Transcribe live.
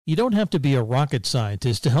You don't have to be a rocket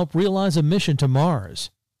scientist to help realize a mission to Mars.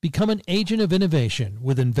 Become an agent of innovation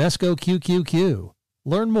with Invesco QQQ.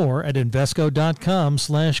 Learn more at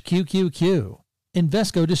Invesco.com/QQQ.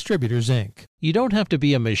 Invesco Distributors, Inc. You don't have to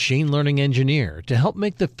be a machine learning engineer to help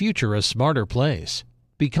make the future a smarter place.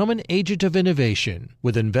 Become an agent of innovation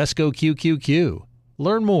with Invesco QQQ.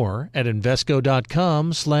 Learn more at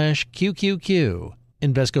Invesco.com/QQQ.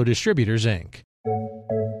 Invesco Distributors, Inc.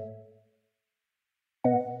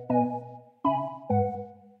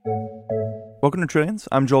 Welcome to Trillions.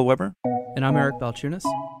 I'm Joel Weber. And I'm Eric Balchunas.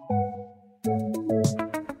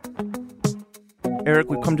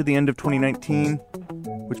 Eric, we've come to the end of 2019,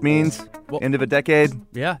 which means end of a decade.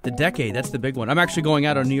 Yeah, the decade. That's the big one. I'm actually going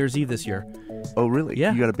out on New Year's Eve this year. Oh, really?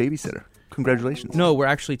 Yeah. You got a babysitter. Congratulations. No, we're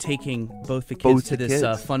actually taking both the kids to this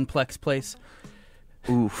Funplex place.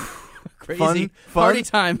 Oof. Crazy. Fun, party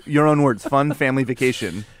time. Your own words. Fun family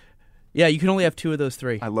vacation. Yeah, you can only have two of those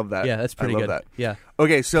three. I love that. Yeah, that's pretty good. That. Yeah.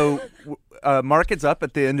 Okay, so market's up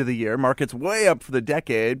at the end of the year. Market's way up for the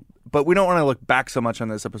decade, but we don't want to look back so much on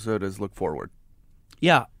this episode as look forward.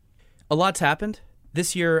 Yeah, a lot's happened.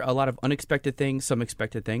 This year, a lot of unexpected things, some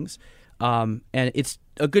expected things. And it's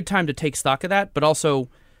a good time to take stock of that, but also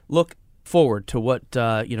look forward to what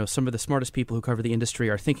some of the smartest people who cover the industry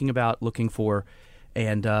are thinking about, looking for,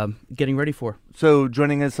 and getting ready for. So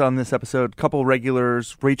joining us on this episode, couple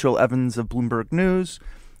regulars, Rachel Evans of Bloomberg News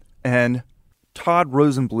and Todd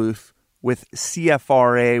Rosenbluth with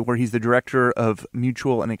CFRA, where he's the director of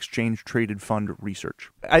Mutual and Exchange Traded Fund Research.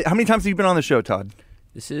 How many times have you been on the show, Todd?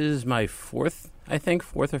 This is my fourth or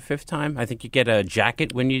fifth time. I think you get a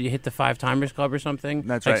jacket when you hit the 5 Timers Club or something.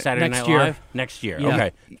 That's like right. Saturday Next Night year. Live. Next year. Yeah.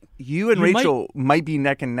 Okay. You and Rachel might be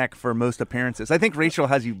neck and neck for most appearances. I think Rachel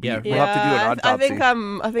has you beat. Yeah. We'll have to do an autopsy.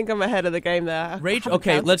 I think I'm ahead of the game there. Rachel,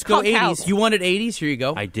 okay, let's go 80s. You wanted 80s? Here you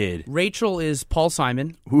go. I did. Rachel is Paul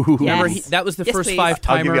Simon. Ooh. Remember, Yes. that was the Yes, first please. 5 I'll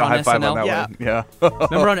give timer you a on high five SNL. on that Yeah. one. Yeah.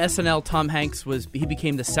 Remember on SNL, Tom Hanks he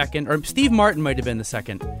became the second, or Steve Martin might have been the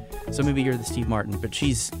second. So maybe you're the Steve Martin, but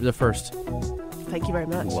she's the first. Thank you very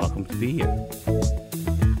much. Welcome to be here.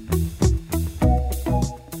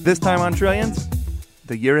 This time on Trillions,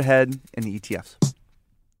 the year ahead in the ETFs.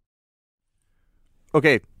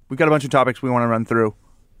 Okay, we've got a bunch of topics we want to run through.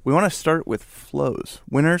 We want to start with flows.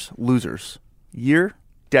 Winners, losers. Year,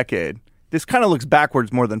 decade. This kind of looks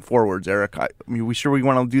backwards more than forwards, Eric. I mean, we sure we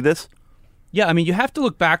want to do this? Yeah, I mean, you have to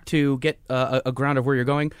look back to get a ground of where you're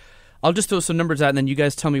going. I'll just throw some numbers out, and then you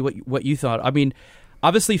guys tell me what you thought. I mean,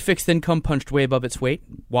 obviously, fixed income punched way above its weight.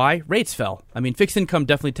 Why? Rates fell. I mean, fixed income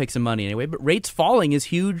definitely takes some money anyway, but rates falling is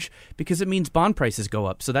huge because it means bond prices go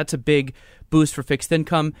up. So that's a big boost for fixed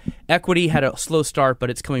income. Equity had a slow start, but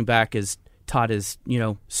it's coming back as Todd is,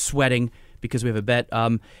 sweating because we have a bet.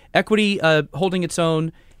 Equity holding its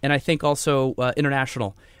own, and I think also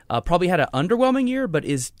international. Probably had an underwhelming year, but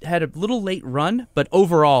had a little late run. But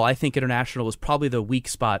overall, I think international was probably the weak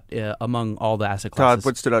spot among all the asset classes. Todd,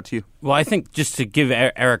 what stood out to you? Well, I think just to give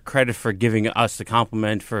Eric credit for giving us the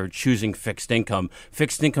compliment for choosing fixed income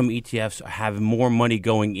ETFs have more money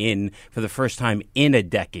going in for the first time in a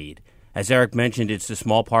decade. As Eric mentioned, it's a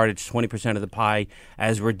small part. It's 20% of the pie.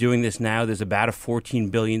 As we're doing this now, there's about a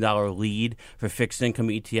 $14 billion lead for fixed income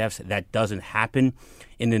ETFs. That doesn't happen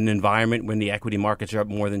in an environment when the equity markets are up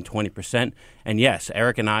more than 20%. And yes,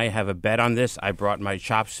 Eric and I have a bet on this. I brought my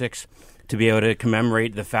chopsticks to be able to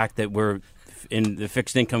commemorate the fact that we're in the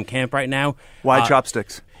fixed income camp right now. Why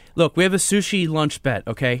chopsticks? Look, we have a sushi lunch bet,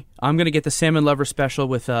 okay? I'm going to get the salmon lover special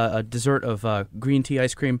with a dessert of green tea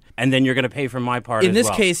ice cream. And then you're going to pay for my part In as this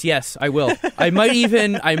well. case, yes, I will. I might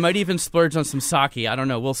even splurge on some sake. I don't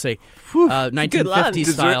know. We'll see. 1950s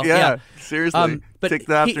style. Yeah, seriously. But take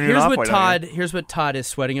the afternoon off. Here's what Todd is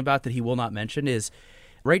sweating about that he will not mention is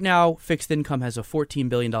right now fixed income has a $14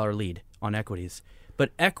 billion lead on equities.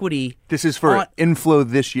 But equity... This is for inflow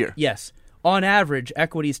this year. Yes. On average,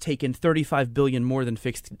 equity's taken $35 billion more than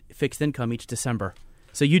fixed income each December.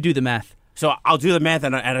 So you do the math. So I'll do the math,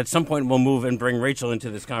 and at some point we'll move and bring Rachel into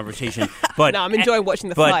this conversation. But No, I'm enjoying watching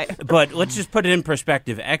the fight. But let's just put it in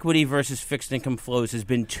perspective. Equity versus fixed income flows has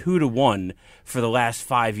been 2-to-1 for the last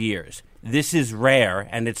 5 years. This is rare,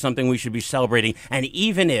 and it's something we should be celebrating. And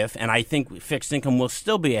even if, and I think fixed income will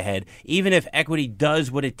still be ahead, even if equity does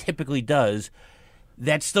what it typically does,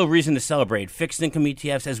 that's still reason to celebrate. Fixed income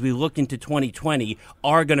ETFs, as we look into 2020,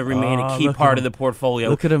 are going to remain a key part of the portfolio.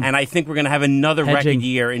 Look at 'em. And I think we're going to have another Hedging. record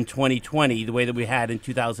year in 2020, the way that we had in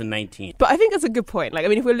 2019. But I think that's a good point. Like, I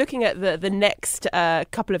mean, if we're looking at the next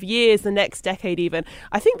couple of years, the next decade even,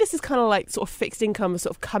 I think this is kind of like sort of fixed income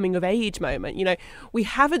sort of coming of age moment. You know, we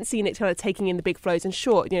haven't seen it kind of taking in the big flows. And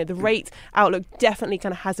sure, you know, the rate outlook definitely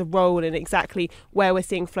kind of has a role in exactly where we're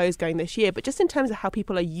seeing flows going this year. But just in terms of how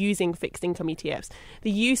people are using fixed income ETFs, the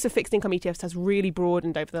use of fixed income ETFs has really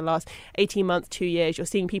broadened over the last 18 months, 2 years. You're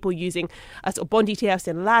seeing people using sort of bond ETFs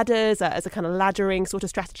in ladders as a kind of laddering sort of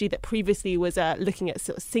strategy that previously was looking at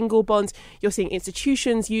sort of single bonds. You're seeing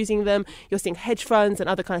institutions using them. You're seeing hedge funds and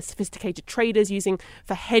other kind of sophisticated traders using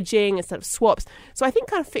for hedging instead of swaps. So I think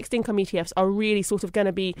kind of fixed income ETFs are really sort of going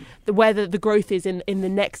to be where the growth is in the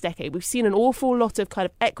next decade. We've seen an awful lot of kind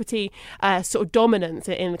of equity sort of dominance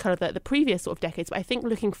in kind of the previous sort of decades. But I think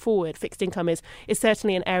looking forward, fixed income is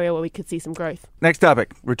certainly an area where we could see some growth. Next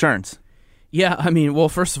topic, returns. Yeah, I mean, well,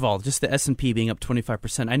 first of all, just the S&P being up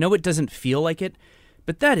 25%. I know it doesn't feel like it,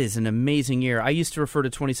 but that is an amazing year. I used to refer to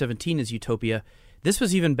 2017 as utopia. This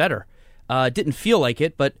was even better. It didn't feel like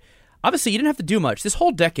it, but obviously you didn't have to do much. This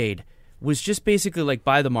whole decade was just basically like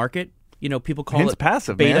buy the market. You know, people call It's it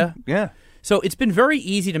passive, beta. man. Yeah. So it's been very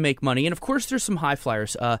easy to make money. And of course, there's some high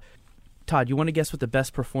flyers. Todd, you want to guess what the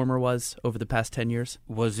best performer was over the past 10 years?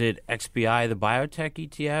 Was it XBI, the biotech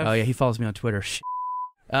ETF? Oh, yeah, he follows me on Twitter.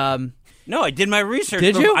 No, I did my research.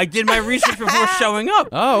 Did you? I did my research before showing up.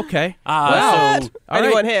 Oh, okay. So, All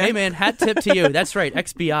Anyone right. here? Hey, man, hat tip to you. That's right,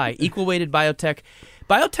 XBI, equal-weighted biotech.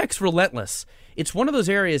 Biotech's relentless. It's one of those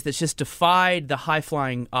areas that's just defied the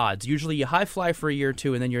high-flying odds. Usually you high-fly for a year or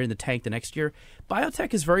two, and then you're in the tank the next year.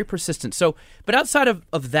 Biotech is very persistent. So, but outside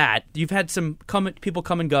of that, you've had some people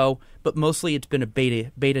come and go, but mostly it's been a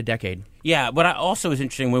beta decade. Yeah, but also was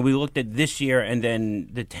interesting when we looked at this year and then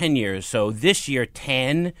the 10 years. So this year,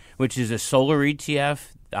 TAN, which is a solar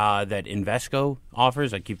ETF that Invesco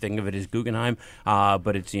offers. I keep thinking of it as Guggenheim,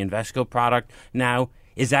 but it's the Invesco product now,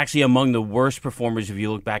 is actually among the worst performers if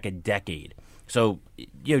you look back a decade. So,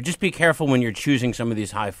 you know, just be careful when you're choosing some of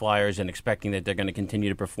these high flyers and expecting that they're going to continue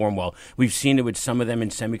to perform well. We've seen it with some of them in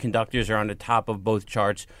semiconductors are on the top of both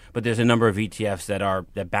charts, but there's a number of ETFs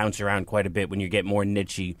that bounce around quite a bit when you get more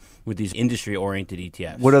niche-y with these industry-oriented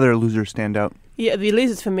ETFs. What other losers stand out? Yeah, the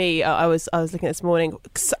losers for me, I was looking at this morning.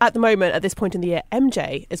 At the moment, at this point in the year,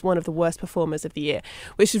 MJ is one of the worst performers of the year,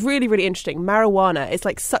 which is really, really interesting. Marijuana is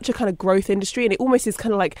like such a kind of growth industry, and it almost is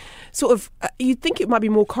kind of like sort of, you'd think it might be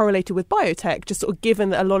more correlated with biotech, just sort of given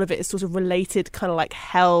that a lot of it is sort of related kind of like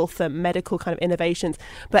health and medical kind of innovations.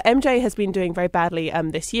 But MJ has been doing very badly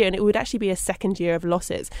this year, and it would actually be a second year of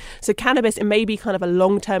losses. So cannabis, it may be kind of a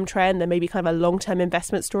long-term trend, there may be kind of a long-term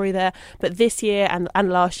investment story there, but this year and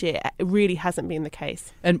last year, it really hasn't been the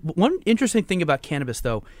case. And one interesting thing about cannabis,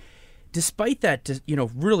 though, despite that, you know,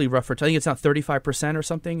 really rough return, I think it's now 35% or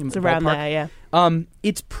something. It's around there, yeah.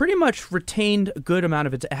 It's pretty much retained a good amount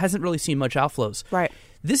of it. It hasn't really seen much outflows. Right.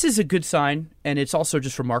 This is a good sign, and it's also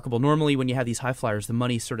just remarkable. Normally, when you have these high flyers, the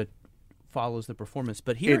money sort of follows the performance.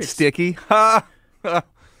 But here It's sticky. Ha!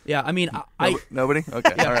 Yeah, I mean, Nobody?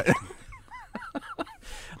 Okay, all right.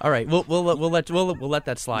 all right, we'll let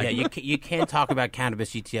that slide. Yeah, you can't talk about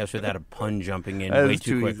cannabis ETFs without a pun jumping in That way was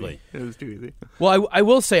too quickly. Easy. It was too easy. Well, I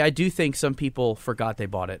will say I do think some people forgot they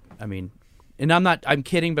bought it. I mean, and I'm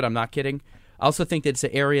kidding, but I'm not kidding. I also think that it's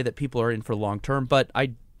an area that people are in for long term, but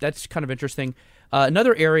that's kind of interesting.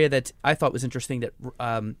 Another area that I thought was interesting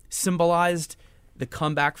that symbolized the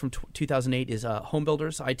comeback from 2008 is home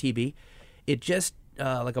builders, ITB. It just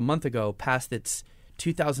like a month ago passed its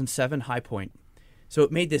 2007 high point. So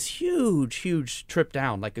it made this huge, huge trip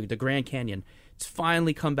down, like the Grand Canyon. It's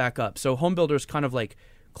finally come back up. So home builders kind of like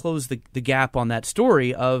closed the gap on that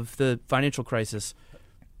story of the financial crisis.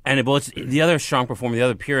 And it's the other strong performer, the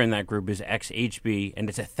other peer in that group is XHB, and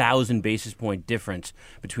it's 1,000 basis point difference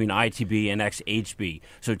between ITB and XHB.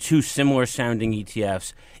 So two similar sounding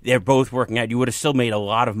ETFs. They're both working out. You would have still made a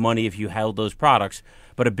lot of money if you held those products,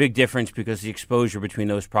 but a big difference because the exposure between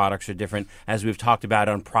those products are different, as we've talked about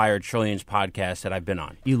on prior Trillions podcasts that I've been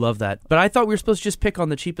on. You love that. But I thought we were supposed to just pick on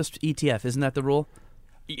the cheapest ETF. Isn't that the rule?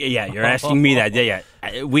 Yeah, you're asking me that. Yeah.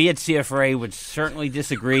 We at CFRA would certainly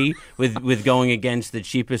disagree with going against the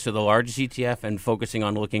cheapest or the largest ETF and focusing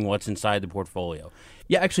on looking what's inside the portfolio.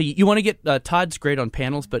 Yeah, actually, you want to get Todd's great on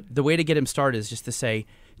panels, but the way to get him started is just to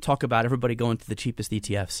talk about everybody going to the cheapest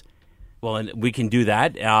ETFs. Well, and we can do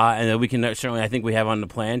that, and we can certainly, I think we have on the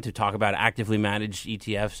plan to talk about actively managed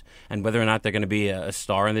ETFs and whether or not they're going to be a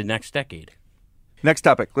star in the next decade. Next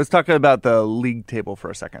topic. Let's talk about the league table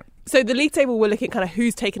for a second. So the league table, we're looking at kind of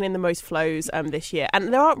who's taken in the most flows this year.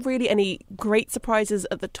 And there aren't really any great surprises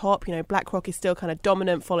at the top. BlackRock is still kind of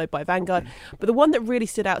dominant, followed by Vanguard. But the one that really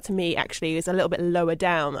stood out to me actually is a little bit lower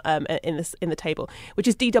down in the table, which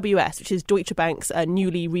is DWS, which is Deutsche Bank's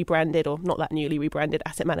newly rebranded, or not that newly rebranded,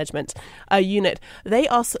 asset management unit. They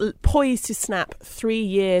are poised to snap 3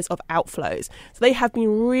 years of outflows. So they have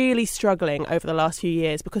been really struggling over the last few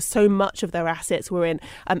years because so much of their assets were in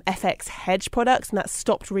FX hedge products, and that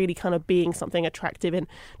stopped really kind of being something attractive in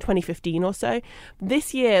 2015 or so.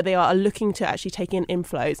 This year, they are looking to actually take in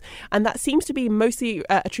inflows, and that seems to be mostly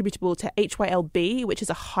attributable to HYLB, which is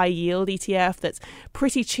a high-yield ETF that's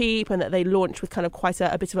pretty cheap and that they launched with kind of quite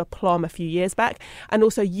a bit of a plum a few years back, and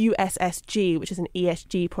also USSG, which is an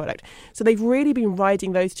ESG product. So they've really been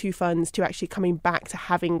riding those two funds to actually coming back to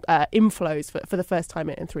having inflows for the first time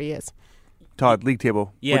in 3 years. Todd, league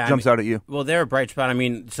table. What jumps out at you? Well, they're a bright spot.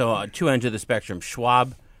 So two ends of the spectrum.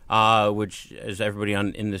 Schwab, which, as everybody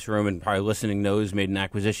in this room and probably listening knows, made an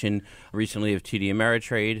acquisition recently of TD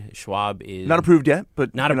Ameritrade. Schwab is not approved yet,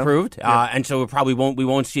 but not approved, and so we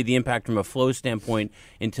won't see the impact from a flow standpoint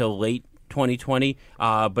until late 2020.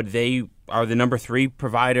 But they are the number 3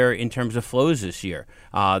 provider in terms of flows this year.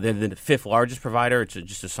 They're the 5th largest provider. It's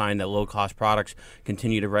just a sign that low-cost products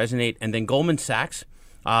continue to resonate. And then Goldman Sachs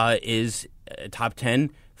is top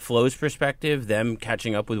 10 flows perspective, them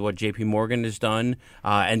catching up with what JP Morgan has done.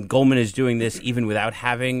 And Goldman is doing this even without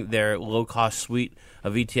having their low-cost suite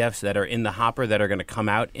of ETFs that are in the hopper that are going to come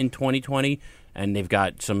out in 2020. And they've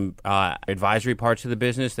got some advisory parts of the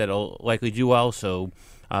business that will likely do well. So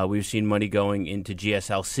we've seen money going into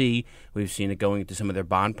GSLC. We've seen it going into some of their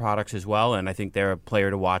bond products as well. And I think they're a player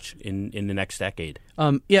to watch in the next decade.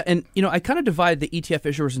 And I kind of divide the ETF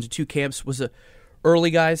issuers into two camps. Was the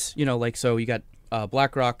early guys, so you got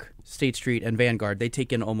BlackRock, State Street, and Vanguard. They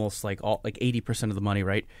take in almost like 80% of the money,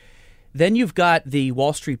 right? Then you've got the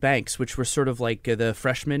Wall Street banks, which were sort of like the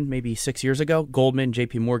freshmen maybe 6 years ago. Goldman,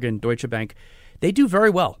 JP Morgan, Deutsche Bank. They do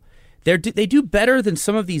very well. They do better than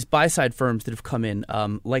some of these buy-side firms that have come in,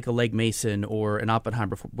 like a Legg Mason or an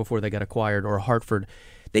Oppenheimer before they got acquired, or a Hartford.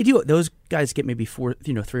 They do. Those guys get maybe 3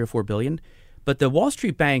 or 4 billion. But the Wall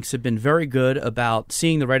Street banks have been very good about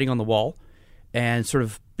seeing the writing on the wall and sort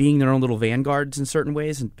of being their own little vanguards in certain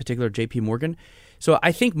ways, in particular JP Morgan. So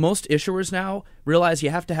I think most issuers now realize you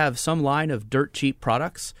have to have some line of dirt cheap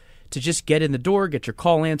products to just get in the door, get your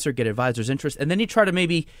call answered, get advisors' interest, and then you try to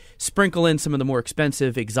maybe sprinkle in some of the more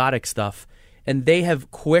expensive, exotic stuff. And they have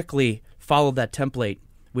quickly followed that template,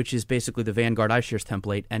 which is basically the Vanguard iShares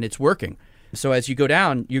template, and it's working. So as you go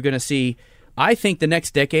down, you're going to see, I think the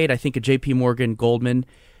next decade, I think a JP Morgan, Goldman,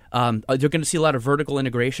 you're going to see a lot of vertical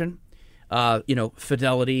integration.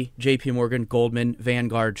 Fidelity, JP Morgan, Goldman,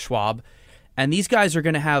 Vanguard, Schwab. And these guys are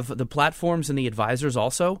going to have the platforms and the advisors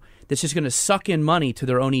also that's just going to suck in money to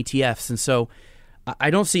their own ETFs. And so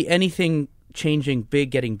I don't see anything changing big,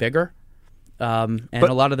 getting bigger. But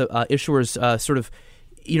a lot of the issuers sort of,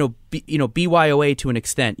 BYOA to an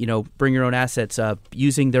extent, bring your own assets,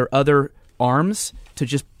 using their other arms to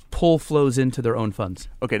just pull flows into their own funds.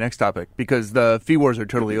 Okay, next topic, because the fee wars are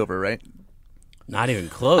totally over, right? Not even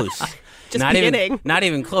close. Just beginning. Not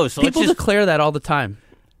even close. So People declare that all the time.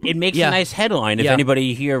 It makes a nice headline. If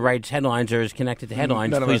anybody here writes headlines or is connected to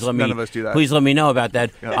headlines, none of us do that. Please let me know about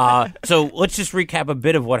that. So let's just recap a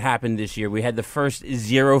bit of what happened this year. We had the first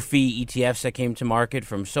zero-fee ETFs that came to market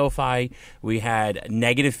from SoFi. We had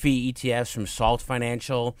negative-fee ETFs from Salt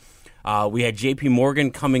Financial. We had JP Morgan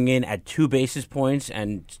coming in at 2 basis points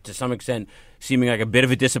and to some extent seeming like a bit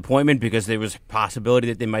of a disappointment because there was a possibility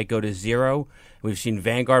that they might go to 0. We've seen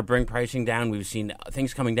Vanguard bring pricing down. We've seen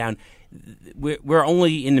things coming down. We're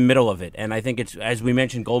only in the middle of it, and I think it's, as we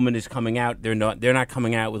mentioned, Goldman is coming out. They're not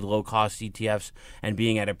coming out with low cost ETFs and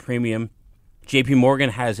being at a premium. JP Morgan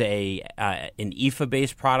has an EFA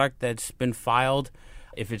based product that's been filed.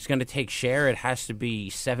 If it's going to take share, it has to be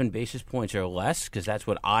 7 basis points or less because that's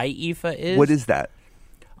what IEFA is. What is that?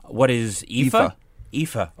 What is EFA?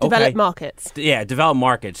 EFA. Developed markets. Yeah, developed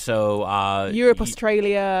markets. So Europe,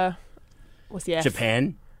 Australia. What's the F?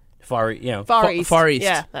 Japan. Far East. Far East.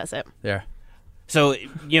 Yeah, that's it. There. So,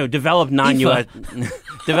 developed non-U.S.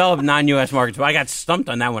 developed non-U.S. markets. Well, I got stumped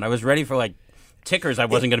on that one. I was ready for tickers I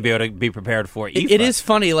wasn't going to be able to be prepared for. It is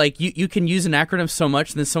funny, like you can use an acronym so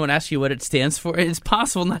much, and then someone asks you what it stands for. It's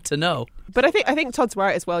possible not to know. But I think Todd's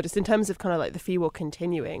right as well, just in terms of kind of like the fee war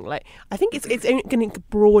continuing. Like, I think it's going to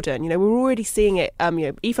broaden. We're already seeing it,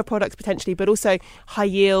 ETH products potentially, but also high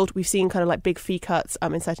yield. We've seen kind of like big fee cuts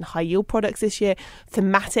in certain high yield products this year.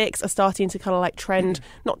 Thematics are starting to kind of like trend,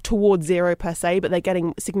 not towards zero per se, but they're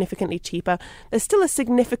getting significantly cheaper. There's still a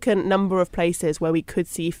significant number of places where we could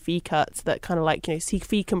see fee cuts that kind of like, see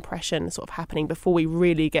fee compression sort of happening before we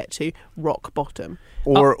really get to rock bottom.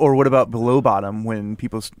 Or what about below bottom when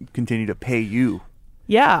people continue to pay you?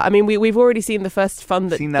 Yeah, I mean, we've already seen the first fund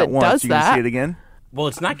that once. does you that. can see it again? Well,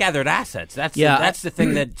 it's not gathered assets. That's the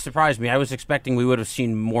thing that surprised me. I was expecting we would have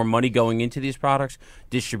seen more money going into these products.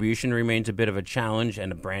 Distribution remains a bit of a challenge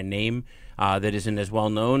and a brand name that isn't as well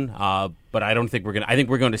known. But I don't think we're going to. I think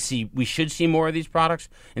we're going to see. We should see more of these products.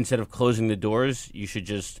 Instead of closing the doors, you should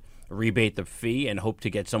just rebate the fee and hope to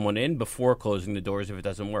get someone in before closing the doors if it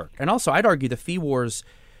doesn't work. And also, I'd argue the fee wars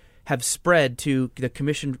have spread to the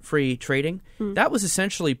commission-free trading. That was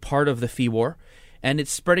essentially part of the fee war, and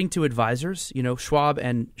it's spreading to advisors. Schwab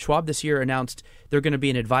this year announced they're going to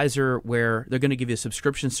be an advisor where they're going to give you a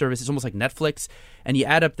subscription service. It's almost like Netflix, and you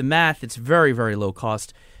add up the math, it's very, very low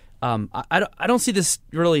cost. I don't see this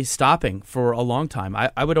really stopping for a long time.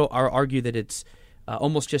 I would argue that it's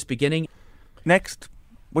almost just beginning. Next,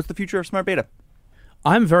 what's the future of smart beta?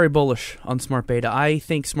 I'm very bullish on smart beta. I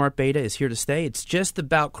think smart beta is here to stay. It's just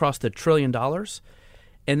about crossed $1 trillion,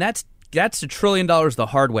 and that's $1 trillion the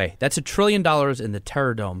hard way. That's $1 trillion in the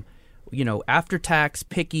Terror Dome, after tax,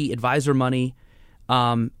 picky advisor money.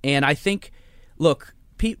 And I think, look,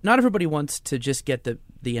 not everybody wants to just get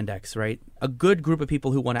the index, right? A good group of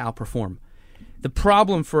people who want to outperform. The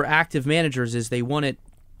problem for active managers is they want it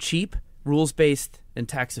cheap, rules-based, and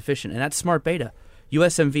tax-efficient, and that's smart beta.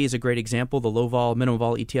 USMV is a great example, the low vol, minimum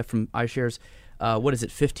vol ETF from iShares.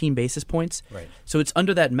 15 basis points? Right. So it's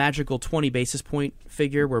under that magical 20 basis point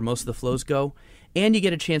figure where most of the flows go. And you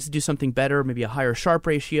get a chance to do something better, maybe a higher Sharpe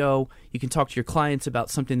ratio. You can talk to your clients about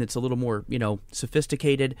something that's a little more,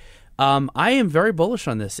 sophisticated. I am very bullish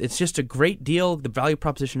on this. It's just a great deal. The value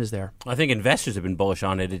proposition is there. I think investors have been bullish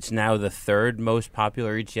on it. It's now the third most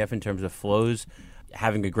popular ETF in terms of flows.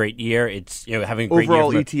 Having a great year. It's having a great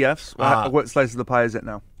overall year. ETFs. What slice of the pie is it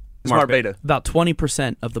now? Smart beta. About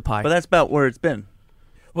 20% of the pie. But that's about where it's been.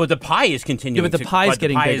 Well, the pie is continuing. Yeah, but the pie is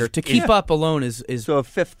getting bigger. To keep up alone is so a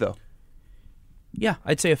fifth though. Yeah,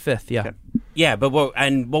 I'd say a fifth. Yeah. Okay. Yeah, but what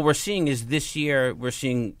we're seeing is this year we're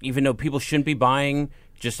seeing, even though people shouldn't be buying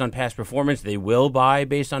just on past performance, they will buy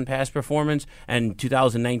based on past performance. And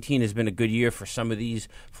 2019 has been a good year for some of these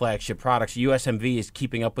flagship products. USMV is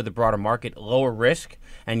keeping up with the broader market, lower risk,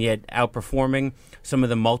 and yet outperforming some of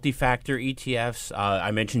the multi-factor ETFs.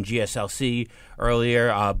 I mentioned GSLC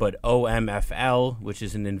earlier, but OMFL, which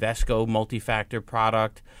is an Invesco multi-factor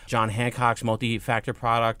product, John Hancock's multi-factor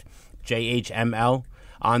product, JHML.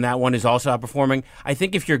 On that one is also outperforming. I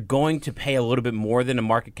think if you're going to pay a little bit more than a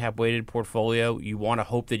market cap weighted portfolio, you want to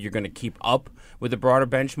hope that you're going to keep up with the broader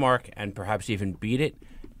benchmark and perhaps even beat it.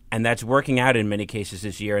 And that's working out in many cases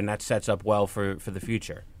this year, and that sets up well for the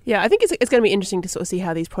future. Yeah, I think it's going to be interesting to sort of see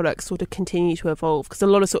how these products sort of continue to evolve, because a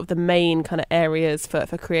lot of sort of the main kind of areas for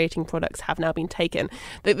creating products have now been taken.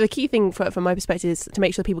 The key thing from my perspective is to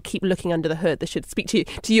make sure people keep looking under the hood. This should speak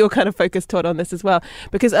to your kind of focus, Todd, on this as well,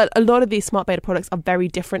 because a lot of these smart beta products are very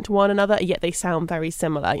different to one another, yet they sound very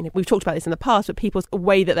similar. We've talked about this in the past, but people's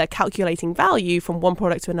way that they're calculating value from one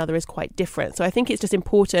product to another is quite different. So I think it's just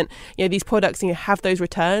important, these products, have those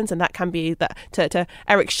returns, and that can be that to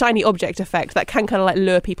Eric's shiny object effect that can kind of like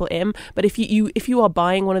lure people in. But if you are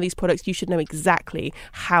buying one of these products, you should know exactly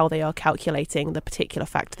how they are calculating the particular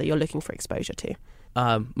factor that you're looking for exposure to.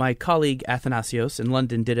 My colleague Athanasios in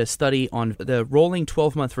London did a study on the rolling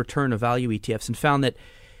 12-month return of value ETFs and found that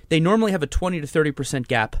they normally have a 20 to 30%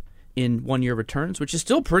 gap in one-year returns, which is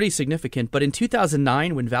still pretty significant. But in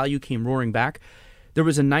 2009, when value came roaring back, there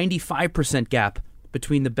was a 95% gap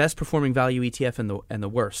between the best performing value ETF and the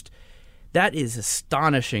worst. That is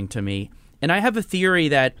astonishing to me. And I have a theory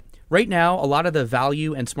that right now, a lot of the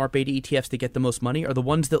value and smart beta ETFs that get the most money are the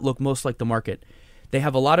ones that look most like the market. They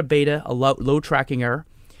have a lot of beta, a low tracking error.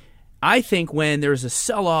 I think when there's a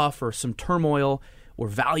sell-off or some turmoil or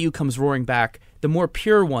value comes roaring back, the more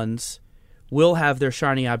pure ones will have their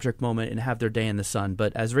shiny object moment and have their day in the sun.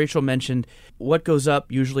 But as Rachel mentioned, what goes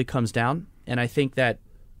up usually comes down. And I think that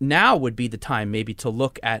now would be the time maybe to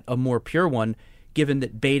look at a more pure one, given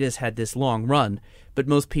that betas had this long run. But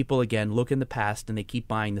most people, again, look in the past and they keep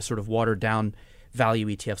buying the sort of watered-down value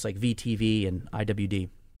ETFs like VTV and IWD.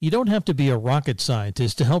 You don't have to be a rocket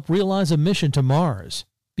scientist to help realize a mission to Mars.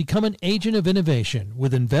 Become an agent of innovation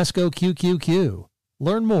with Invesco QQQ.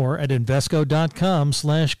 Learn more at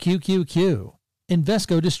Invesco.com/QQQ.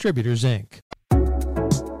 Invesco Distributors, Inc.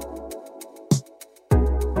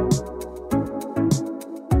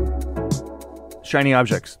 Shiny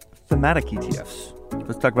objects, thematic ETFs.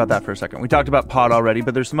 Let's talk about that for a second. We talked about pod already,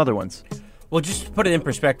 but there's some other ones. Well, just to put it in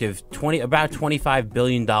perspective, about $25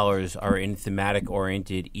 billion are in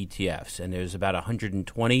thematic-oriented ETFs, and there's about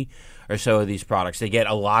 120 or so of these products. They get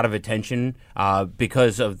a lot of attention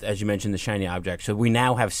because of, as you mentioned, the shiny object. So we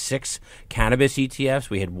now have 6 cannabis ETFs.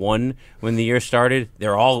 We had 1 when the year started.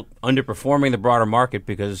 They're all underperforming the broader market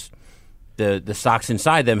because the stocks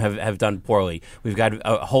inside them have done poorly. We've got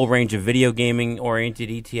a whole range of video gaming-oriented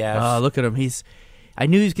ETFs. Look at him. I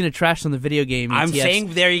knew he was going to trash on the video game ETFs. I'm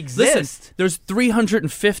saying they exist. Listen, there's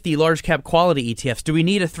 350 large cap quality ETFs. Do we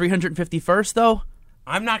need a 351st, though?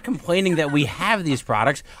 I'm not complaining that we have these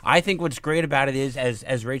products. I think what's great about it is,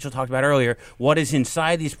 as Rachel talked about earlier, what is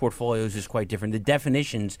inside these portfolios is quite different. The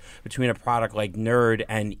definitions between a product like Nerd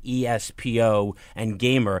and ESPO and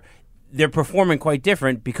Gamer, they're performing quite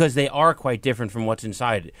different because they are quite different from what's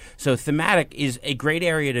inside it. So thematic is a great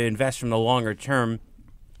area to invest from the longer term.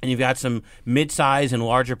 And you've got some mid-size and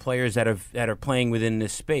larger players that are playing within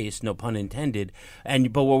this space, no pun intended.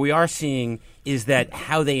 But what we are seeing is that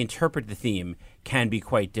how they interpret the theme can be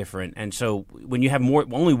quite different. And so when you have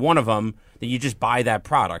only one of them, then you just buy that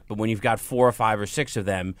product. But when you've got 4 or 5 or 6 of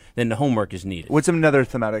them, then the homework is needed. What's another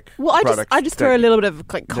thematic? Well, I just throw a little bit of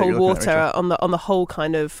like cold water on the whole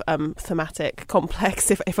kind of thematic complex,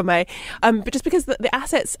 if I may. But just because the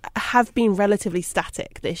assets have been relatively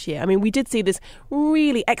static this year. I mean, we did see this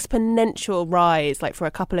really exponential rise, like for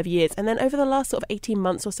a couple of years, and then over the last sort of 18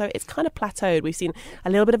 months or so, it's kind of plateaued. We've seen a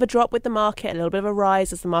little bit of a drop with the market, a little bit of a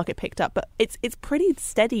rise as the market picked up, but it's pretty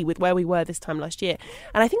steady with where we were this time last year.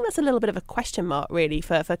 And I think that's a little bit of a question mark, really,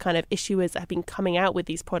 for kind of issuers that have been coming out with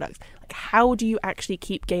these products. Like, how do you actually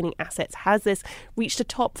keep gaining assets? Has this reached a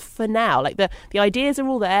top for now? Like, the ideas are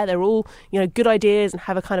all there. They're all, good ideas and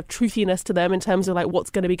have a kind of truthiness to them in terms of like what's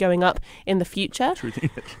going to be going up in the future.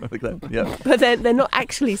 Truthiness, I like that. Yeah. But they're not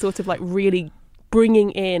actually sort of like really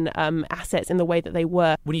bringing in assets in the way that they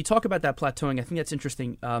were. When you talk about that plateauing, I think that's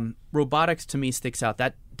interesting. Robotics, to me, sticks out.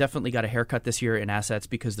 That definitely got a haircut this year in assets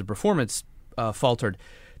because the performance faltered.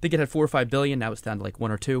 I think it had $4 or $5 billion. Now it's down to like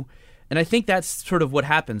 1 or 2. And I think that's sort of what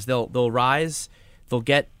happens. They'll rise, they'll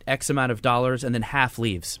get X amount of dollars, and then half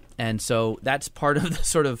leaves. And so that's part of the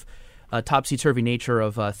sort of topsy-turvy nature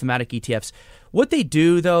of thematic ETFs. What they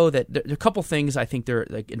do, though, there are a couple things I think they're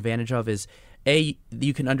like advantage of is, A,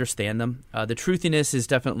 you can understand them. The truthiness is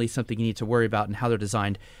definitely something you need to worry about and how they're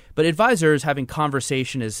designed. But advisors having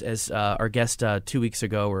conversation, as our guest 2 weeks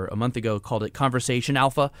ago or a month ago called it Conversation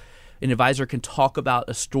Alpha. An advisor can talk about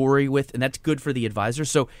a story with, and that's good for the advisor.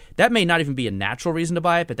 So that may not even be a natural reason to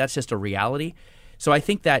buy it, but that's just a reality. So I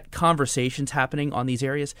think that conversations happening on these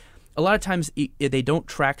areas, a lot of times they don't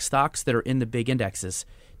track stocks that are in the big indexes.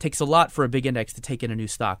 It takes a lot for a big index to take in a new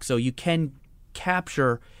stock. So you can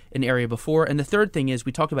capture an area before. And the third thing is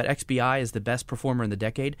we talked about XBI as the best performer in the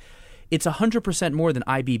decade. It's 100% more than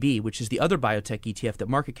IBB, which is the other biotech ETF that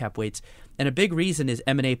market cap weights. And a big reason is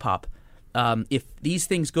M&A pop. If these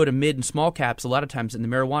things go to mid and small caps, a lot of times, and the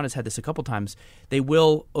marijuana's had this a couple times, they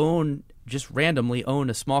will just randomly own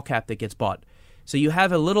a small cap that gets bought. So you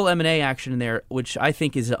have a little M&A action in there, which I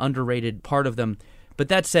think is an underrated part of them. But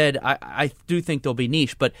that said, I do think they'll be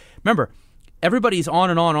niche. But remember, everybody's on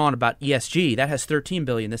and on about ESG. That has $13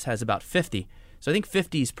 billion. This has about 50. So I think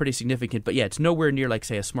 50 is pretty significant. But yeah, it's nowhere near like,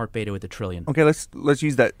 say, a smart beta with $1 trillion. Okay, let's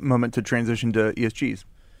use that moment to transition to ESG.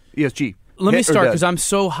 Let me start because I'm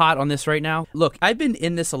so hot on this right now. Look, I've been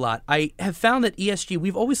in this a lot. I have found that ESG,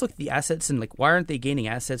 we've always looked at the assets and like, why aren't they gaining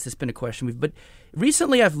assets? That's been a question. But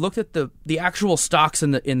recently I've looked at the actual stocks in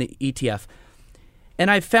the ETF. And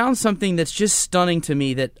I found something that's just stunning to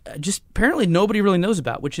me that just apparently nobody really knows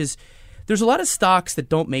about, which is there's a lot of stocks that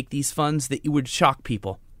don't make these funds that would shock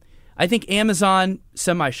people. I think Amazon,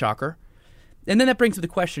 semi-shocker. And then that brings up the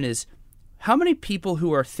question is, how many people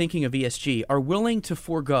who are thinking of ESG are willing to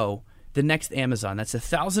forego the next Amazon? That's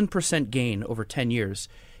 1,000% gain over 10 years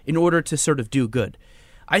in order to sort of do good.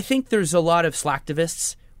 I think there's a lot of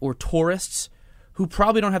slacktivists or tourists who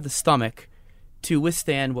probably don't have the stomach to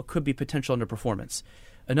withstand what could be potential underperformance.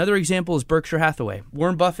 Another example is Berkshire Hathaway.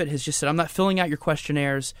 Warren Buffett has just said, I'm not filling out your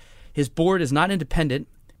questionnaires. His board is not independent,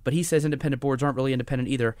 but he says independent boards aren't really independent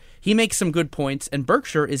either. He makes some good points, and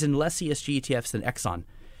Berkshire is in less ESG ETFs than Exxon.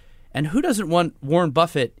 And who doesn't want Warren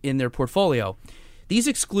Buffett in their portfolio? These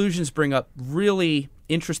exclusions bring up really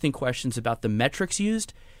interesting questions about the metrics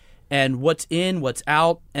used. and what's in, what's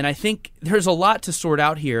out. And I think there's a lot to sort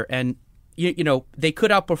out here. And, you know, they could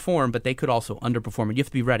outperform, but they could also underperform. And you have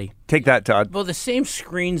to be ready. Take that, Todd. Well, the same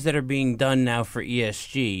screens that are being done now for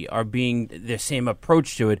ESG the same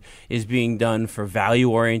approach to it is being done for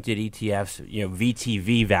value-oriented ETFs, you know,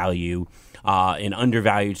 VTV value, in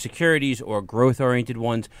undervalued securities or growth-oriented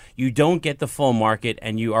ones. You don't get the full market,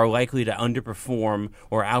 and you are likely to underperform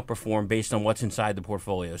or outperform based on what's inside the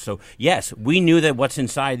portfolio. So, yes, we knew that what's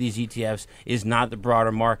inside these ETFs is not the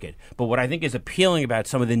broader market. But what I think is appealing about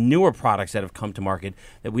some of the newer products that have come to market,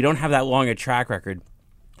 that we don't have that long a track record.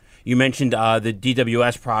 You mentioned the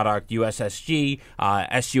DWS product, USSG,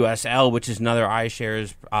 SUSL, which is another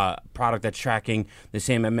iShares product that's tracking the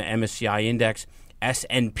same MSCI index.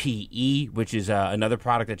 SNPE, which is another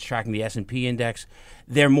product that's tracking the S&P index.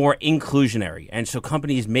 They're more inclusionary, and so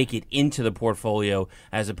companies make it into the portfolio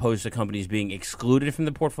as opposed to companies being excluded from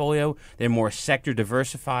the portfolio. They're more sector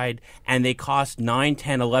diversified, and they cost 9,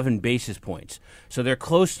 10, 11 basis points. So they're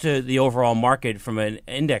close to the overall market from an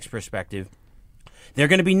index perspective. They're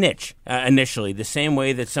going to be niche initially, the same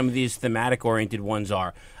way that some of these thematic-oriented ones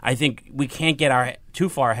are. I think we can't get too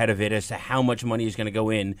far ahead of it as to how much money is going to go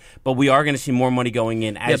in, but we are going to see more money going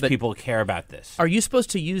in as people care about this. Are you supposed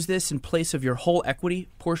to use this in place of your whole equity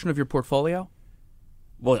portion of your portfolio?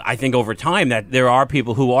 Well, I think over time that there are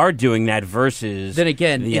people who are doing that versus then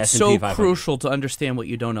again, the it's S&P so 500. crucial to understand what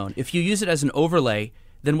you don't own. If you use it as an overlay,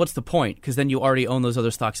 then what's the point? Because then you already own those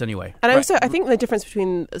other stocks anyway. And also, I think the difference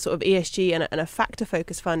between sort of ESG and a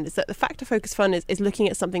factor-focused fund is that the factor-focused fund is looking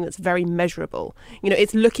at something that's very measurable. You know,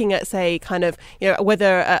 it's looking at, say, kind of, you know,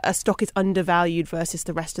 whether a stock is undervalued versus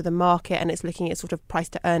the rest of the market, and it's looking at sort of price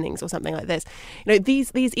to earnings or something like this. You know,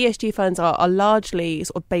 these ESG funds are largely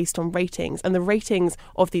sort of based on ratings, and the ratings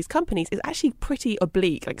of these companies is actually pretty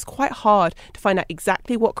oblique. Like, it's quite hard to find out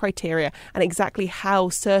exactly what criteria and exactly how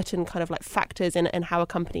certain kind of like factors in and how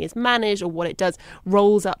a company is managed or what it does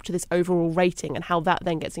rolls up to this overall rating, and how that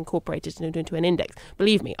then gets incorporated into an index.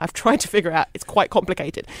 Believe me, I've tried to figure out. It's quite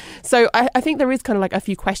complicated. So I think there is kind of like a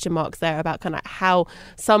few question marks there about kind of how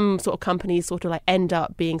some sort of companies sort of like end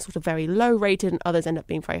up being sort of very low rated and others end up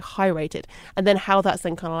being very high rated, and then how that's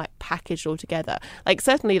then kind of like packaged all together. Like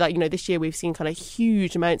certainly, like, you know, this year we've seen kind of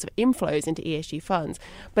huge amounts of inflows into ESG funds,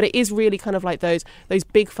 but it is really kind of like those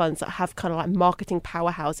big funds that have kind of like marketing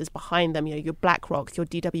powerhouses behind them, you know, your BlackRock, your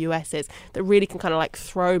DWSs, that really can kind of like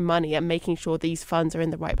throw money at making sure these funds are in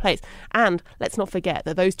the right place. And let's not forget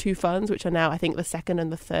that those two funds, which are now I think the second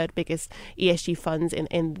and the third biggest ESG funds in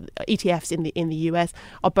ETFs in the US,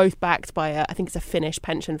 are both backed by I think it's a Finnish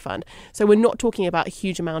pension fund. So we're not talking about a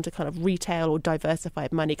huge amount of kind of retail or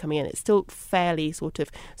diversified money coming in. It's still fairly sort of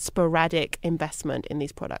sporadic investment in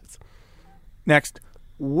these products. Next,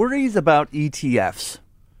 worries about ETFs.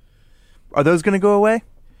 Are those going to go away?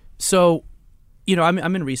 So, you know,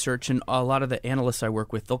 I'm in research, and a lot of the analysts I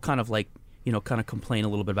work with, they'll kind of like, you know, kind of complain a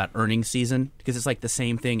little bit about earnings season, because it's like the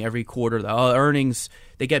same thing every quarter. Earnings,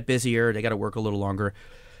 they get busier, they got to work a little longer.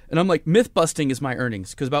 And I'm like, myth busting is my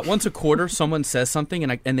earnings, because about once a quarter someone says something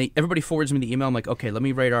and everybody forwards me the email. I'm like, okay, let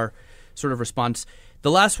me write our sort of response.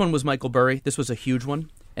 The last one was Michael Burry. This was a huge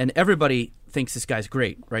one, and everybody thinks this guy's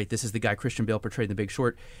great, right? This is the guy Christian Bale portrayed in The Big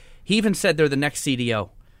Short. He even said they're the next CDO,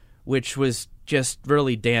 which was just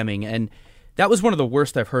really damning, and that was one of the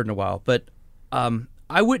worst I've heard in a while. But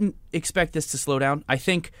I wouldn't expect this to slow down. I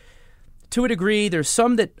think, to a degree, there's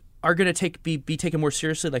some that are going to be taken more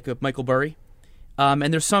seriously, like Michael Burry.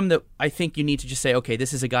 And there's some that I think you need to just say, okay,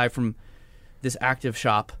 this is a guy from this active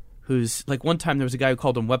shop who's, like, one time there was a guy who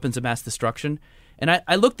called them weapons of mass destruction. And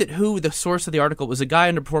I looked at who the source of the article was, a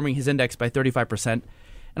guy underperforming his index by 35%. And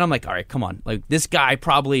I'm like, all right, come on. Like, this guy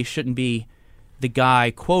probably shouldn't be the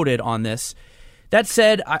guy quoted on this. That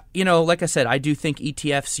said, like I said, I do think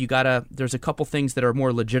ETFs, there's a couple things that are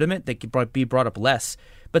more legitimate that could be brought up less.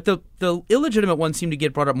 But the illegitimate ones seem to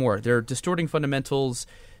get brought up more. They're distorting fundamentals.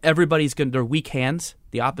 They're weak hands.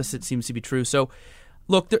 The opposite seems to be true. So,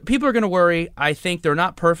 look, people are going to worry. I think they're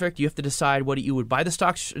not perfect. You have to decide what you would buy the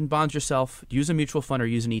stocks and bonds yourself, use a mutual fund or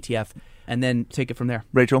use an ETF, and then take it from there.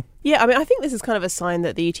 Rachel? Yeah, I mean, I think this is kind of a sign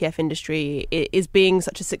that the ETF industry is being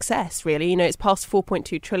such a success, really. You know, it's past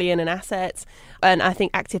 4.2 trillion in assets, and I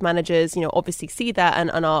think active managers, you know, obviously see that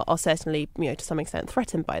and are certainly, you know, to some extent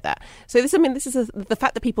threatened by that. So this is the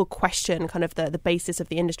fact that people question kind of the basis of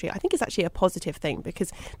the industry, I think is actually a positive thing,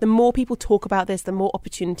 because the more people talk about this, the more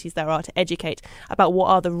opportunities there are to educate about what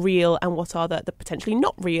are the real and what are the potentially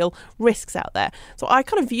not real risks out there. So I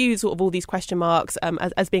kind of view sort of all these question marks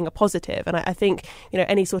as being a positive. And I think, you know,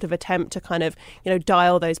 any sort of of attempt to kind of,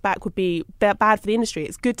 dial those back would be bad for the industry.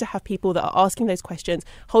 It's good to have people that are asking those questions,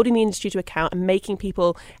 holding the industry to account and making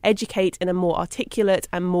people educate in a more articulate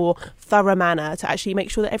and more thorough manner to actually make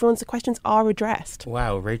sure that everyone's questions are addressed.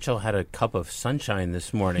 Wow, Rachel had a cup of sunshine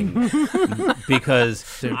this morning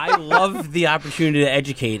because I love the opportunity to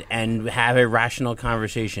educate and have a rational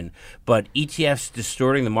conversation. But ETFs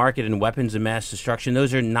distorting the market and weapons of mass destruction,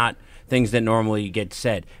 those are not things that normally get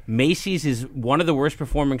said. Macy's is one of the worst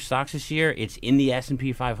performing stocks this year. It's in the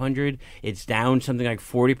S&P 500. It's down something like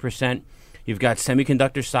 40%. You've got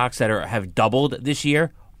semiconductor stocks that have doubled this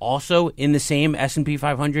year, also in the same S&P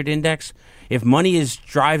 500 index. If money is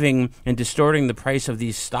driving and distorting the price of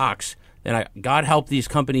these stocks, then God help these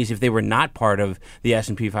companies if they were not part of the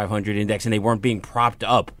S&P 500 index and they weren't being propped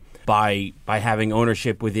up by having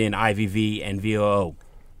ownership within IVV and VOO.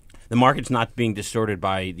 The market's not being distorted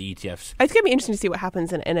by the ETFs. It's going to be interesting to see what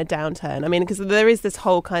happens in a downturn. I mean, because there is this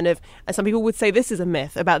whole kind of, some people would say this is a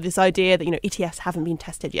myth about this idea that, ETFs haven't been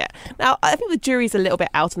tested yet. Now, I think the jury's a little bit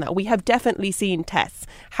out on that. We have definitely seen tests.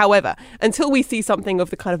 However, until we see something of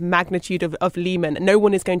the kind of magnitude of Lehman, no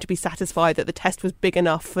one is going to be satisfied that the test was big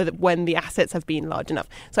enough for when the assets have been large enough.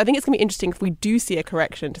 So I think it's going to be interesting if we do see a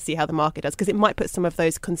correction to see how the market does, because it might put some of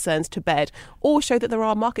those concerns to bed or show that there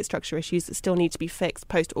are market structure issues that still need to be fixed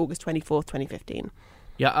post-August 24th, 2015.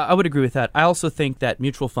 Yeah, I would agree with that. I also think that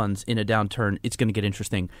mutual funds in a downturn, it's going to get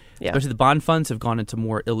interesting. Yeah. Especially the bond funds have gone into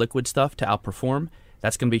more illiquid stuff to outperform.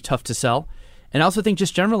 That's going to be tough to sell. And I also think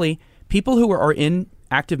just generally, people who are in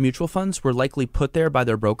active mutual funds were likely put there by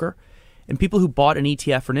their broker. And people who bought an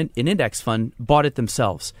ETF or an index fund bought it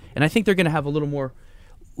themselves. And I think they're going to have a little more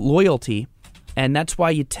loyalty. And that's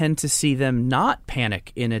why you tend to see them not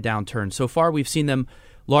panic in a downturn. So far, we've seen them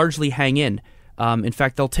largely hang in. In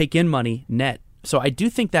fact, they'll take in money net. So I do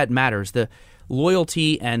think that matters. The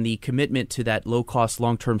loyalty and the commitment to that low-cost,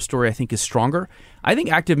 long-term story, I think, is stronger. I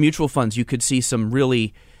think active mutual funds, you could see some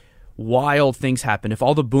really wild things happen. If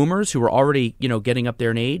all the boomers who are already, getting up there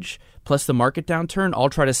in age, plus the market downturn, all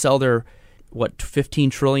try to sell their, $15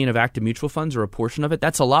 trillion of active mutual funds or a portion of it,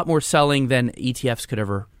 that's a lot more selling than ETFs could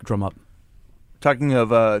ever drum up. Talking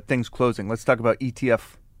of things closing, let's talk about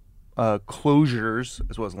ETF closures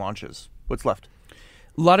as well as launches. What's left?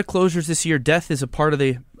 A lot of closures this year. Death is a part of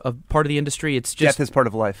the industry. It's just death is part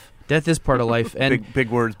of life. Death is part of life. And big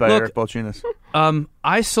words by Eric Balchunas.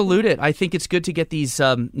 I salute it. I think it's good to get these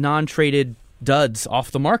non-traded duds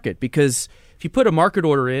off the market, because if you put a market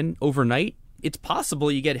order in overnight, it's possible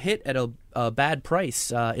you get hit at a bad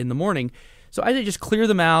price in the morning. So I say just clear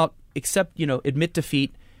them out, admit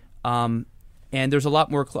defeat. And there's a lot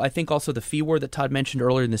more. I think also the fee war that Todd mentioned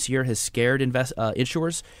earlier in this year has scared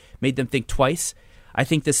issuers, made them think twice. I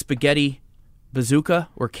think the spaghetti bazooka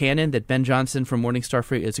or cannon that Ben Johnson from Morningstar,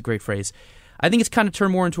 is a great phrase. I think it's kind of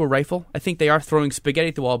turned more into a rifle. I think they are throwing spaghetti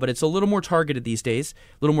at the wall, but it's a little more targeted these days,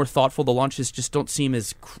 a little more thoughtful. The launches just don't seem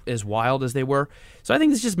as wild as they were. So I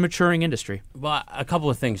think it's just maturing industry. Well, a couple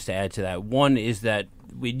of things to add to that. One is that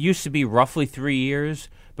it used to be roughly 3 years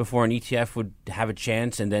before an ETF would have a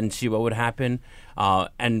chance and then see what would happen.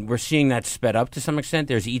 And we're seeing that sped up to some extent.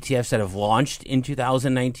 There's ETFs that have launched in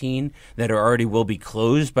 2019 that will be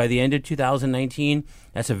closed by the end of 2019.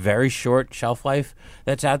 That's a very short shelf life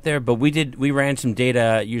that's out there. But we ran some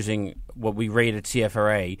data using what we rate at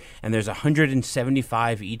CFRA, and there's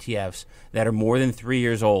 175 ETFs that are more than 3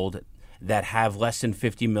 years old that have less than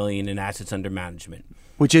 50 million in assets under management.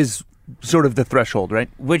 Which is sort of the threshold, right?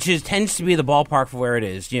 Which tends to be the ballpark for where it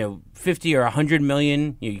is. 50 or 100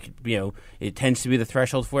 million, it tends to be the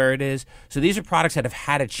threshold for where it is. So these are products that have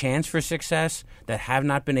had a chance for success that have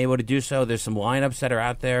not been able to do so. There's some lineups that are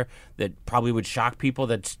out there that probably would shock people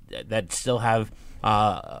that still have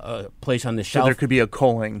a place on the shelf. So there could be a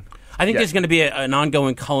culling. I think there's going to be an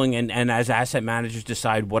ongoing culling, and as asset managers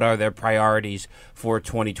decide what are their priorities for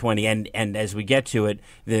 2020, and as we get to it,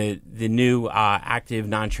 the new active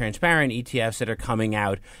non-transparent ETFs that are coming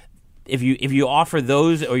out, if you offer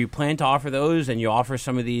those, or you plan to offer those, and you offer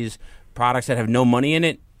some of these products that have no money in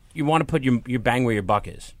it, you want to put your bang where your buck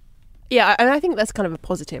is. Yeah, and I think that's kind of a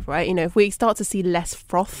positive, right? If we start to see less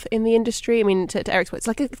froth in the industry, I mean, to Eric's point,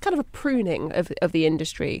 it's kind of a pruning of the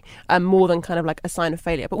industry, more than kind of like a sign of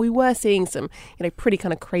failure. But we were seeing some, pretty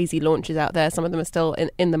kind of crazy launches out there. Some of them are still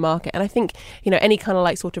in the market. And I think, any kind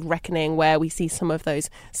of sort of reckoning where we see some of those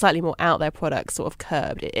slightly more out there products sort of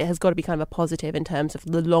curbed, it has got to be kind of a positive in terms of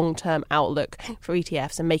the long-term outlook for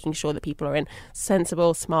ETFs and making sure that people are in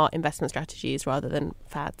sensible, smart investment strategies rather than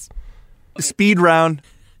fads. Speed round.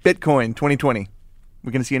 Bitcoin 2020.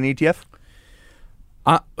 We're going to see an ETF?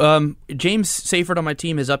 James Seyfert on my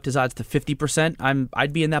team has upped his odds to 50%.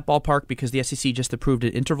 I'd be in that ballpark because the SEC just approved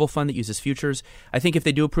an interval fund that uses futures. I think if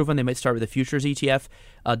they do approve one, they might start with a futures ETF.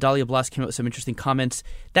 Dahlia Bloss came up with some interesting comments.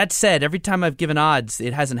 That said, every time I've given odds,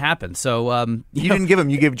 it hasn't happened. So you didn't give him.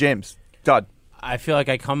 You gave James. Todd. I feel like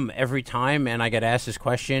I come every time and I get asked this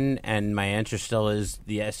question, and my answer still is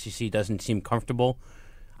the SEC doesn't seem comfortable.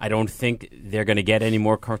 I don't think they're going to get any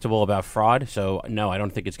more comfortable about fraud. So, no, I don't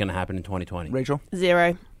think it's going to happen in 2020. Rachel?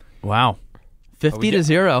 0. Wow. 50 to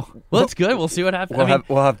 0. Well, that's good. We'll see what happens.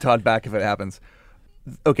 We'll have Todd back if it happens.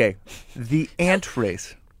 Okay. The ant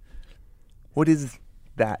race. What is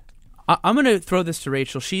that? I'm going to throw this to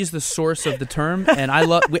Rachel. She's the source of the term, and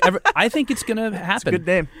I think it's going to happen. It's a good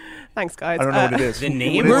name. Thanks, guys. I don't know what it is. The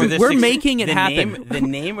name we're making it happen. The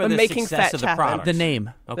name or We're the making success fetch of the happen. product? The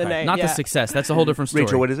name. Okay. The name. Not the Yeah. success. That's a whole different story.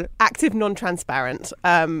 Rachel, what is it? Active non-transparent.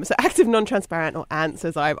 So active non-transparent, or ants,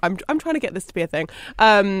 as I'm trying to get this to be a thing,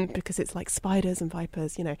 because it's like spiders and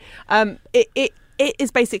vipers, you know. It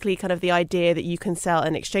is basically kind of the idea that you can sell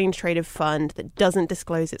an exchange-traded fund that doesn't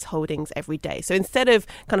disclose its holdings every day. So instead of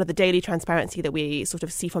kind of the daily transparency that we sort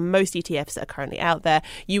of see from most ETFs that are currently out there,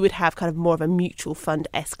 you would have kind of more of a mutual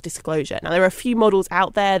fund-esque disclosure. Now, there are a few models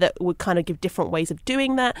out there that would kind of give different ways of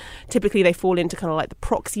doing that. Typically, they fall into kind of like the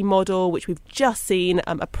proxy model, which we've just seen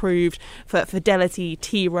approved for Fidelity,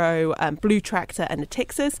 T. Rowe, Blue Tractor, and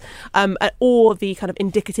Natixis, or the kind of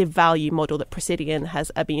indicative value model that Presidian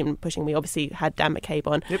has been pushing. We obviously had Dan McCabe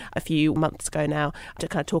on a few months ago now to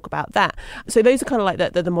kind of talk about that. So those are kind of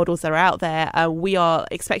like the models that are out there. We are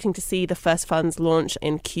expecting to see the first funds launch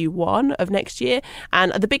in Q1 of next year.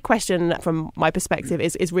 And the big question from my perspective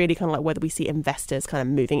is really kind of like whether we see investors kind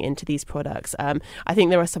of moving into these products. I think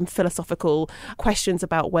there are some philosophical questions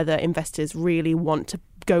about whether investors really want to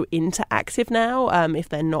go into active now if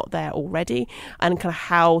they're not there already, and kind of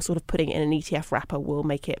how sort of putting it in an ETF wrapper will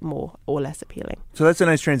make it more or less appealing. So that's a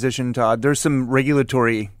nice transition, Todd. There's some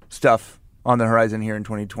regulatory stuff on the horizon here in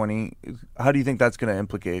 2020. How do you think that's going to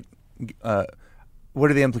implicate?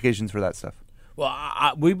 What are the implications for that stuff?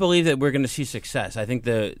 Well, we believe that we're going to see success. I think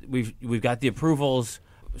we've got the approvals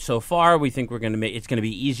so far. We think it's going to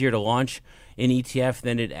be easier to launch an ETF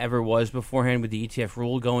than it ever was beforehand, with the ETF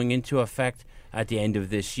rule going into effect at the end of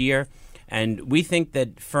this year. And we think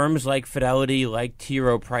that firms like Fidelity, like T.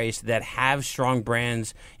 Rowe Price, that have strong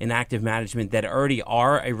brands in active management, that already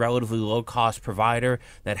are a relatively low-cost provider,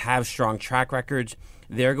 that have strong track records,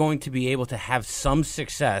 they're going to be able to have some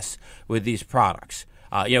success with these products.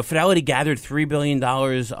 Fidelity gathered $3 billion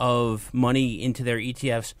of money into their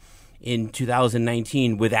ETFs in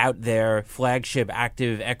 2019 without their flagship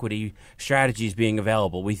active equity strategies being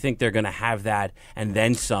available. We think they're going to have that and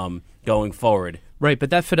then some going forward. Right, but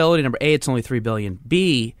that Fidelity number, A, it's only $3 billion.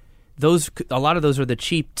 B, a lot of those are the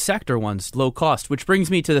cheap sector ones, low cost, which brings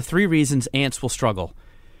me to the 3 reasons ants will struggle.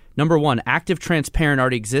 Number 1, active transparent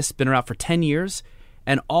already exists, been around for 10 years,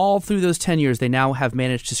 and all through those 10 years, they now have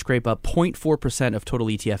managed to scrape up 0.4% of total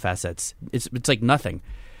ETF assets. It's like nothing.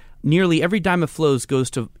 Nearly every dime of flows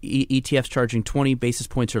goes to ETFs charging 20 basis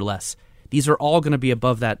points or less. These are all going to be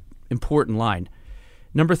above that important line.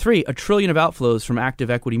 Number 3, $1 trillion of outflows from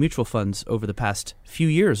active equity mutual funds over the past few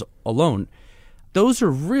years alone. Those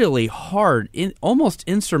are really hard, almost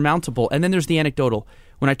insurmountable. And then there's the anecdotal.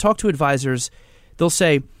 When I talk to advisors, they'll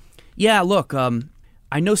say, yeah, look,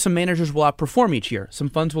 I know some managers will outperform each year. Some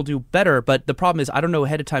funds will do better, but the problem is I don't know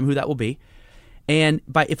ahead of time who that will be. And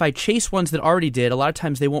if I chase ones that already did, a lot of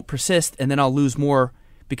times they won't persist, and then I'll lose more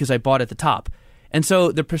because I bought at the top. And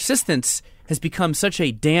so the persistence has become such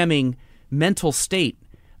a damning mental state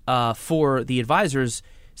for the advisors.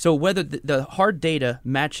 So whether the hard data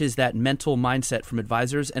matches that mental mindset from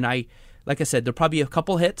advisors, and like I said, there'll probably be a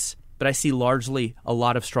couple hits, but I see largely a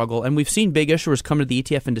lot of struggle. And we've seen big issuers come to the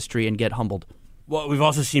ETF industry and get humbled. Well, we've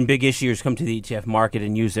also seen big issuers come to the ETF market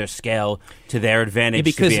and use their scale to their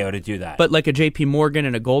advantage to be able to do that. But like a JP Morgan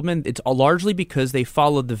and a Goldman, it's largely because they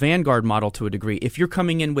followed the Vanguard model to a degree. If you're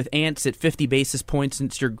coming in with ants at 50 basis points and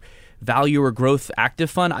it's your value or growth active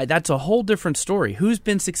fund, that's a whole different story. Who's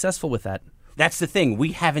been successful with that? That's the thing.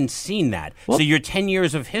 We haven't seen that. Well, so your 10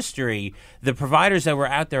 years of history, the providers that were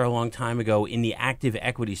out there a long time ago in the active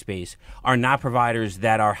equity space are not providers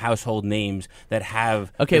that are household names that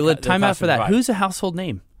have... Okay, time out for that. Who's a household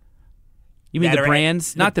name? You mean the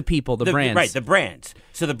brands? Not the people, the brands. Right, the brands.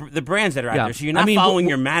 So the brands that are out there. So you're not following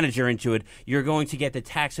your manager into it. You're going to get the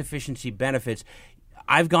tax efficiency benefits.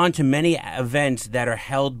 I've gone to many events that are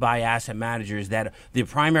held by asset managers that the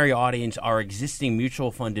primary audience are existing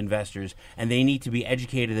mutual fund investors, and they need to be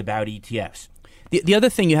educated about ETFs. The other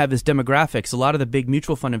thing you have is demographics. A lot of the big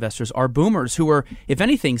mutual fund investors are boomers who are, if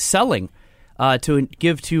anything, selling to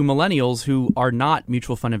give to millennials who are not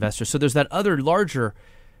mutual fund investors. So there's that other larger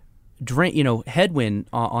headwind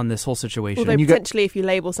on this whole situation. Although potentially, if you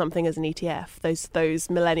label something as an ETF, those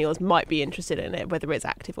millennials might be interested in it, whether it's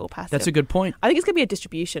active or passive. That's a good point. I think it's going to be a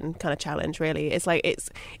distribution kind of challenge. Really, it's like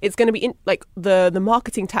it's going to be the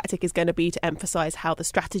marketing tactic is going to be to emphasize how the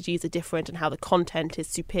strategies are different and how the content is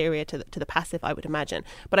superior to the passive, I would imagine.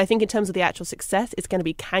 But I think in terms of the actual success, it's going to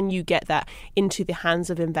be, can you get that into the hands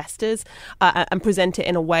of investors and present it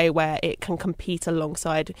in a way where it can compete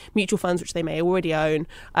alongside mutual funds, which they may already own,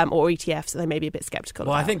 or ETFs that they may be a bit skeptical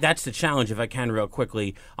about. Well, I think that's the challenge, if I can real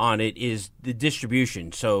quickly, on it, is the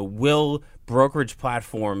distribution. So will brokerage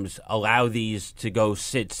platforms allow these to go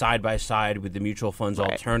sit side by side with the mutual funds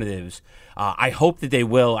alternatives? I hope that they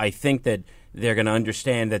will. I think that they're going to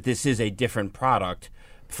understand that this is a different product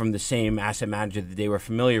from the same asset manager that they were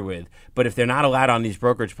familiar with. But if they're not allowed on these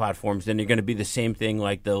brokerage platforms, then they're going to be the same thing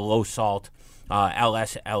like the low-salt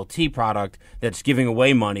LSLT product that's giving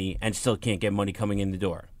away money and still can't get money coming in the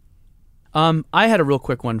door. I had a real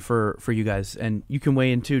quick one for you guys, and you can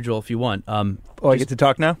weigh in too, Joel, if you want. I get to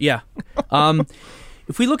talk now? Yeah.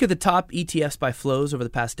 If we look at the top ETFs by flows over the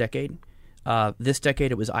past decade, this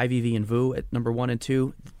decade it was IVV and VU at number 1 and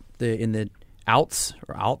 2. In the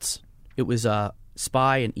alts, it was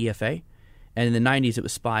SPY and EFA, and in the 90s it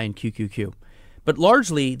was SPY and QQQ. But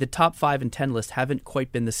largely, the top 5 and 10 lists haven't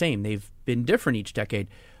quite been the same. They've been different each decade.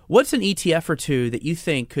 What's an ETF or two that you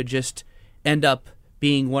think could just end up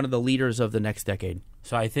being one of the leaders of the next decade?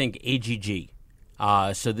 So I think AGG.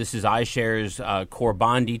 So this is iShares core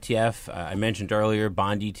bond ETF. I mentioned earlier,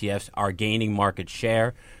 bond ETFs are gaining market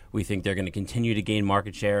share. We think they're going to continue to gain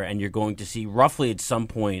market share, and you're going to see roughly at some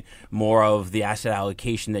point more of the asset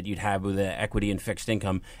allocation that you'd have with the equity and fixed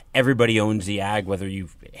income. Everybody owns the AG, whether you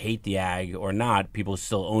hate the AG or not. People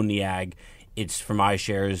still own the AG. It's from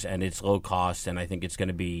iShares, and it's low cost, and I think it's going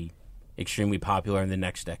to be extremely popular in the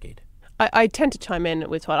next decade. I tend to chime in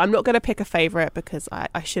with Todd. I'm not going to pick a favourite because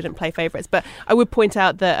I shouldn't play favourites, but I would point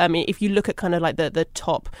out that if you look at kind of like the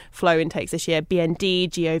top flow intakes this year,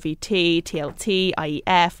 BND, GOVT, TLT,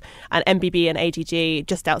 IEF, and MBB and AGG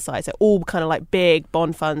just outside, so all kind of like big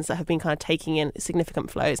bond funds that have been kind of taking in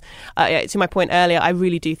significant flows. To my point earlier, I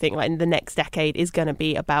really do think like the next decade is going to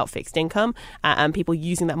be about fixed income and people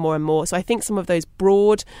using that more and more. So I think some of those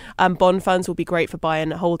broad bond funds will be great for buy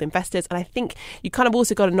and hold investors, and I think you kind of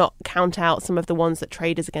also got to not count out some of the ones that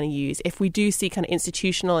traders are going to use. If we do see kind of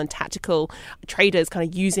institutional and tactical traders kind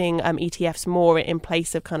of using ETFs more in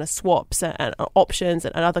place of kind of swaps and options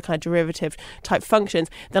and other kind of derivative type functions,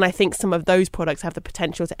 then I think some of those products have the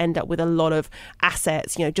potential to end up with a lot of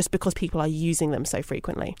assets, just because people are using them so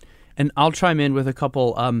frequently. And I'll chime in with a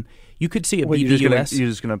couple. You could see a BBUS. You're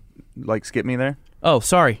just gonna like skip me there? Oh,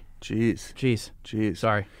 sorry. Jeez.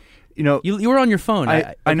 Sorry. You were on your phone.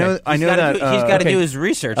 I know that he's got to do his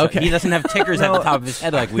research. Okay. He doesn't have tickers at the top of his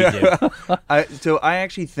head like we do. So I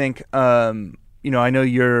actually think, I know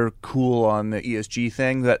you're cool on the ESG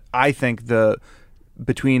thing. That I think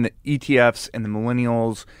between the ETFs and the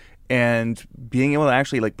millennials and being able to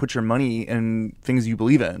actually like put your money in things you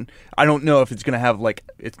believe in. I don't know if it's going to have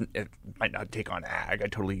it might not take on ag. I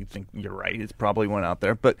totally think you're right. It's probably one out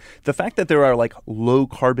there, but the fact that there are like low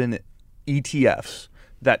carbon ETFs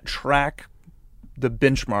that track the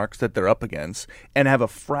benchmarks that they're up against and have a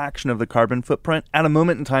fraction of the carbon footprint at a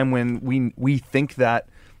moment in time when we think that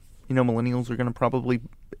millennials are going to probably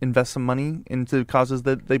invest some money into causes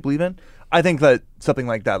that they believe in. I think that something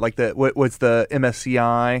like that, like what's the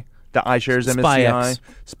MSCI, the iShares MSCI,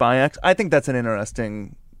 SPY-X. I think that's an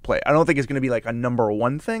interesting play. I don't think it's going to be like a number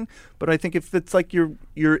one thing, but I think if it's like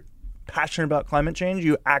you're passionate about climate change,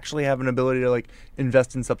 you actually have an ability to like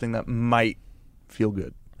invest in something that might feel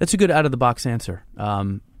good. That's a good out of the box answer.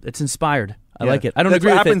 It's inspired. I like it. I don't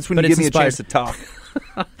agree with it. That's what happens when you give me a chance to talk.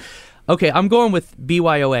 Okay, I'm going with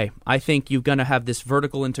BYOA. I think you're going to have this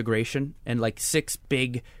vertical integration and like 6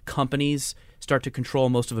 big companies start to control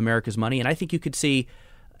most of America's money. And I think you could see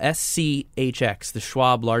SCHX, the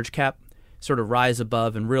Schwab large cap, sort of rise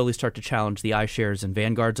above and really start to challenge the iShares and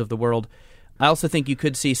Vanguards of the world. I also think you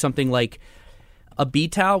could see something like a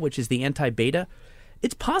BTAL, which is the anti-beta.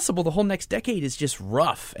 It's possible the whole next decade is just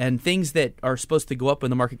rough, and things that are supposed to go up when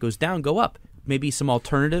the market goes down go up. Maybe some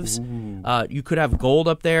alternatives. You could have gold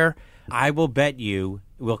up there. I will bet you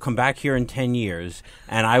we'll come back here in 10 years,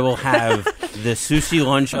 and I will have the sushi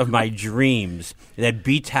lunch of my dreams that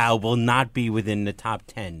BTAL will not be within the top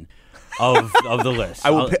 10 of the list.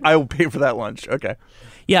 I will pay for that lunch. Okay.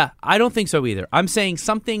 Yeah, I don't think so either. I'm saying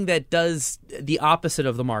something that does the opposite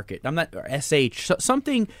of the market. I'm not, or SH,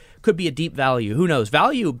 something Could be a deep value. Who knows?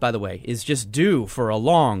 Value, by the way, is just due for a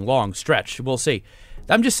long, long stretch. We'll see.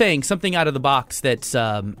 I'm just saying something out of the box that's,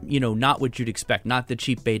 not what you'd expect, not the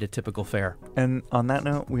cheap beta typical fare. And on that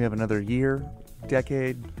note, we have another year,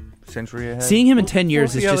 decade, century ahead. Seeing him in 10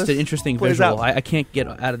 years We'll is see how just this an interesting plays visual. out. I can't get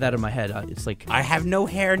out of that in my head. It's like I have no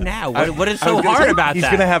hair now. I What is was so gonna hard say, about he's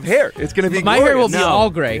that? going to have hair. It's going to be my hair will glorious. be all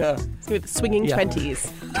gray. Yeah. It's gonna be the swinging Yeah.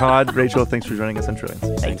 20s. Todd, Rachel, thanks for joining us on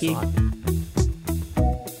Trillions. Thank you.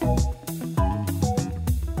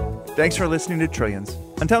 Thanks for listening to Trillions.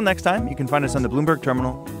 Until next time, you can find us on the Bloomberg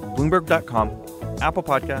Terminal, Bloomberg.com, Apple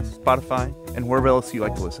Podcasts, Spotify, and wherever else you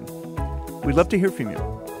like to listen. We'd love to hear from you.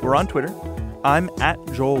 We're on Twitter. I'm at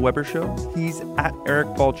Joel Weber Show. He's at Eric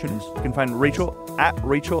Balchunas. You can find Rachel at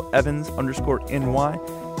Rachel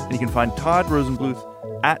Evans_NY. And you can find Todd Rosenbluth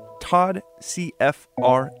at Todd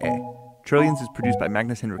CFRA. Trillions is produced by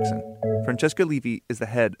Magnus Hendrickson. Francesca Levy is the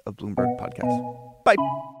head of Bloomberg Podcast. Bye.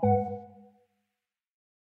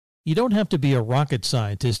 You don't have to be a rocket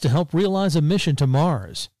scientist to help realize a mission to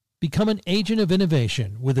Mars. Become an agent of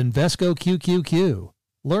innovation with Invesco QQQ.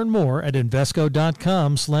 Learn more at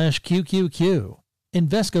Invesco.com/QQQ.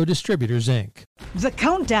 Invesco Distributors, Inc. The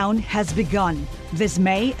countdown has begun. This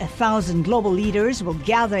May, 1,000 global leaders will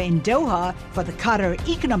gather in Doha for the Qatar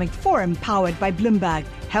Economic Forum powered by Bloomberg,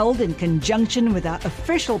 held in conjunction with our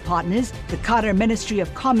official partners, the Qatar Ministry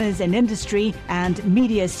of Commerce and Industry and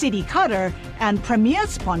Media City Qatar, and premier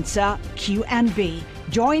sponsor QNB.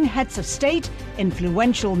 Join heads of state,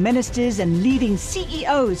 influential ministers, and leading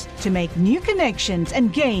CEOs to make new connections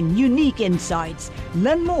and gain unique insights.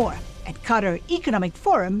 Learn more at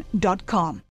QatarEconomicForum.com.